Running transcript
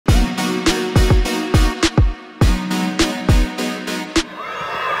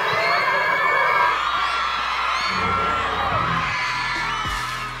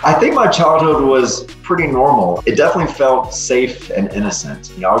I think my childhood was pretty normal. It definitely felt safe and innocent.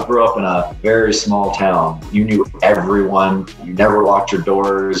 You know, I grew up in a very small town. You knew everyone. You never locked your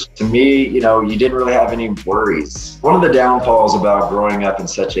doors. To me, you know, you didn't really have any worries. One of the downfalls about growing up in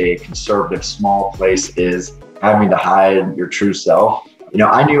such a conservative, small place is having to hide your true self. You know,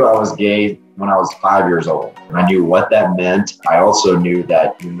 I knew I was gay when I was 5 years old, and I knew what that meant. I also knew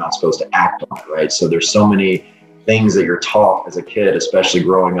that you're not supposed to act on it, right? So there's so many things that you're taught as a kid, especially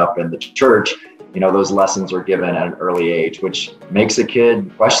growing up in the church. You know, those lessons are given at an early age, which makes a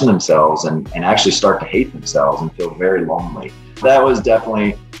kid question themselves and actually start to hate themselves and feel very lonely. That was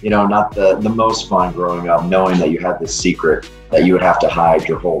definitely, you know, not the most fun growing up, knowing that you had this secret that you would have to hide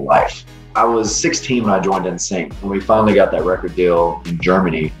your whole life. I was 16 when I joined NSYNC. When we finally got that record deal in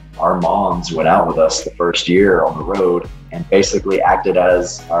Germany, our moms went out with us the first year on the road and basically acted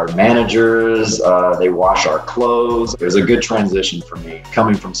as our managers. They wash our clothes. It was a good transition for me,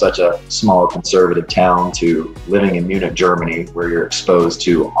 coming from such a small conservative town to living in Munich, Germany, where you're exposed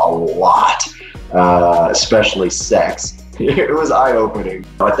to a lot, especially sex. It was eye-opening.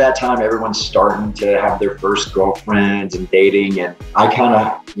 At that time, everyone's starting to have their first girlfriends and dating, and I kind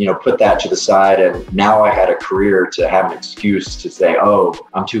of, you know, put that to the side, and now I had a career to have an excuse to say, oh,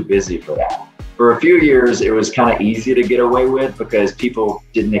 I'm too busy for that. For a few years, it was kind of easy to get away with because people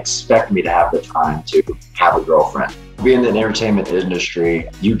didn't expect me to have the time to have a girlfriend. Being in the entertainment industry,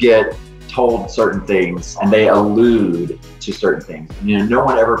 you get told certain things and they allude to certain things. You know, no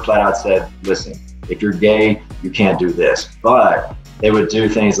one ever flat out said, listen, if you're gay, you can't do this. But they would do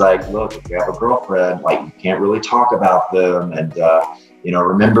things like, look, if you have a girlfriend, like you can't really talk about them. And, you know,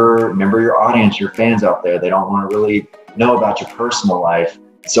 remember your audience, your fans out there, they don't want to really know about your personal life.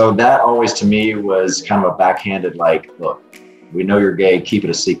 So that always to me was kind of a backhanded, like, look, we know you're gay, keep it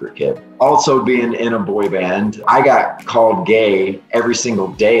a secret, kid. Also being in a boy band, I got called gay every single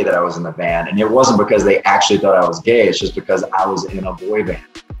day that I was in the band. And it wasn't because they actually thought I was gay, it's just because I was in a boy band.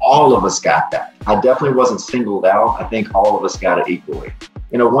 All of us got that. I definitely wasn't singled out. I think all of us got it equally.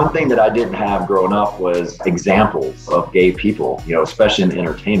 You know, one thing that I didn't have growing up was examples of gay people, you know, especially in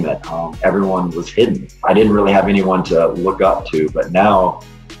entertainment. Everyone was hidden. I didn't really have anyone to look up to, but now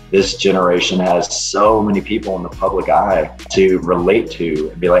this generation has so many people in the public eye to relate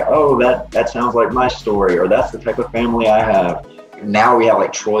to and be like, oh, that sounds like my story, or that's the type of family I have. Now we have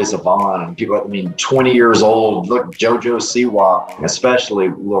like Troye Sivan and people, 20 years old, look, JoJo Siwa, especially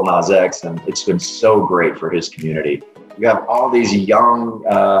Lil Nas X, and it's been so great for his community. You have all these young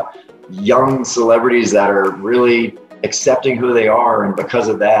celebrities that are really accepting who they are, and because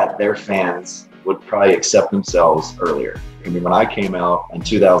of that, their fans would probably accept themselves earlier. I mean, when I came out in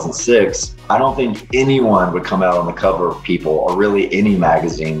 2006, I don't think anyone would come out on the cover of People or really any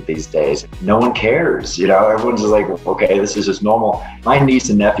magazine these days. No one cares, you know, everyone's just like, okay, this is just normal. My niece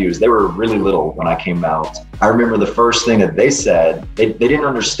and nephews, they were really little when I came out. I remember the first thing that they said, they didn't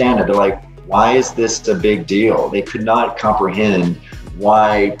understand it. They're like, why is this a big deal? They could not comprehend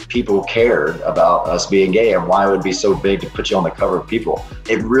why people cared about us being gay and why it would be so big to put you on the cover of People.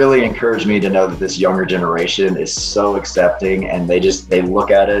 It really encouraged me to know that this younger generation is so accepting, and they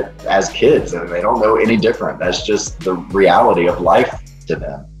look at it as kids and they don't know any different. That's just the reality of life to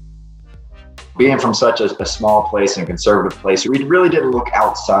them. Being from such a small place and conservative place, we really didn't look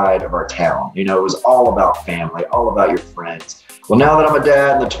outside of our town. You know, it was all about family, all about your friends. Well, now that I'm a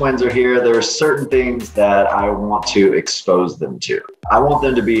dad and the twins are here, there are certain things that I want to expose them to. I want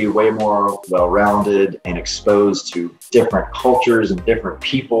them to be way more well-rounded and exposed to different cultures and different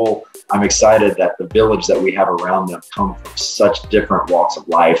people. I'm excited that the village that we have around them come from such different walks of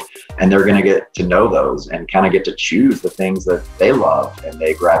life, and they're going to get to know those and kind of get to choose the things that they love and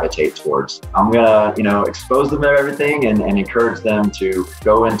they gravitate towards. I'm going to, you know, expose them to everything and encourage them to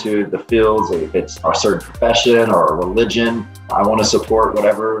go into the fields, if it's a certain profession or a religion. I want to support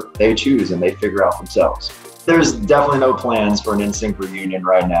whatever they choose and they figure out themselves. There's definitely no plans for an NSYNC reunion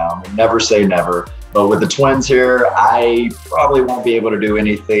right now. Never say never. But with the twins here, I probably won't be able to do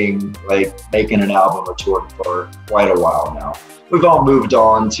anything like making an album or tour for quite a while now. We've all moved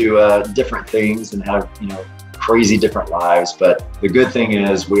on to different things and have, you know, crazy different lives. But the good thing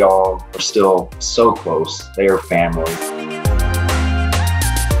is we all are still so close. They are family.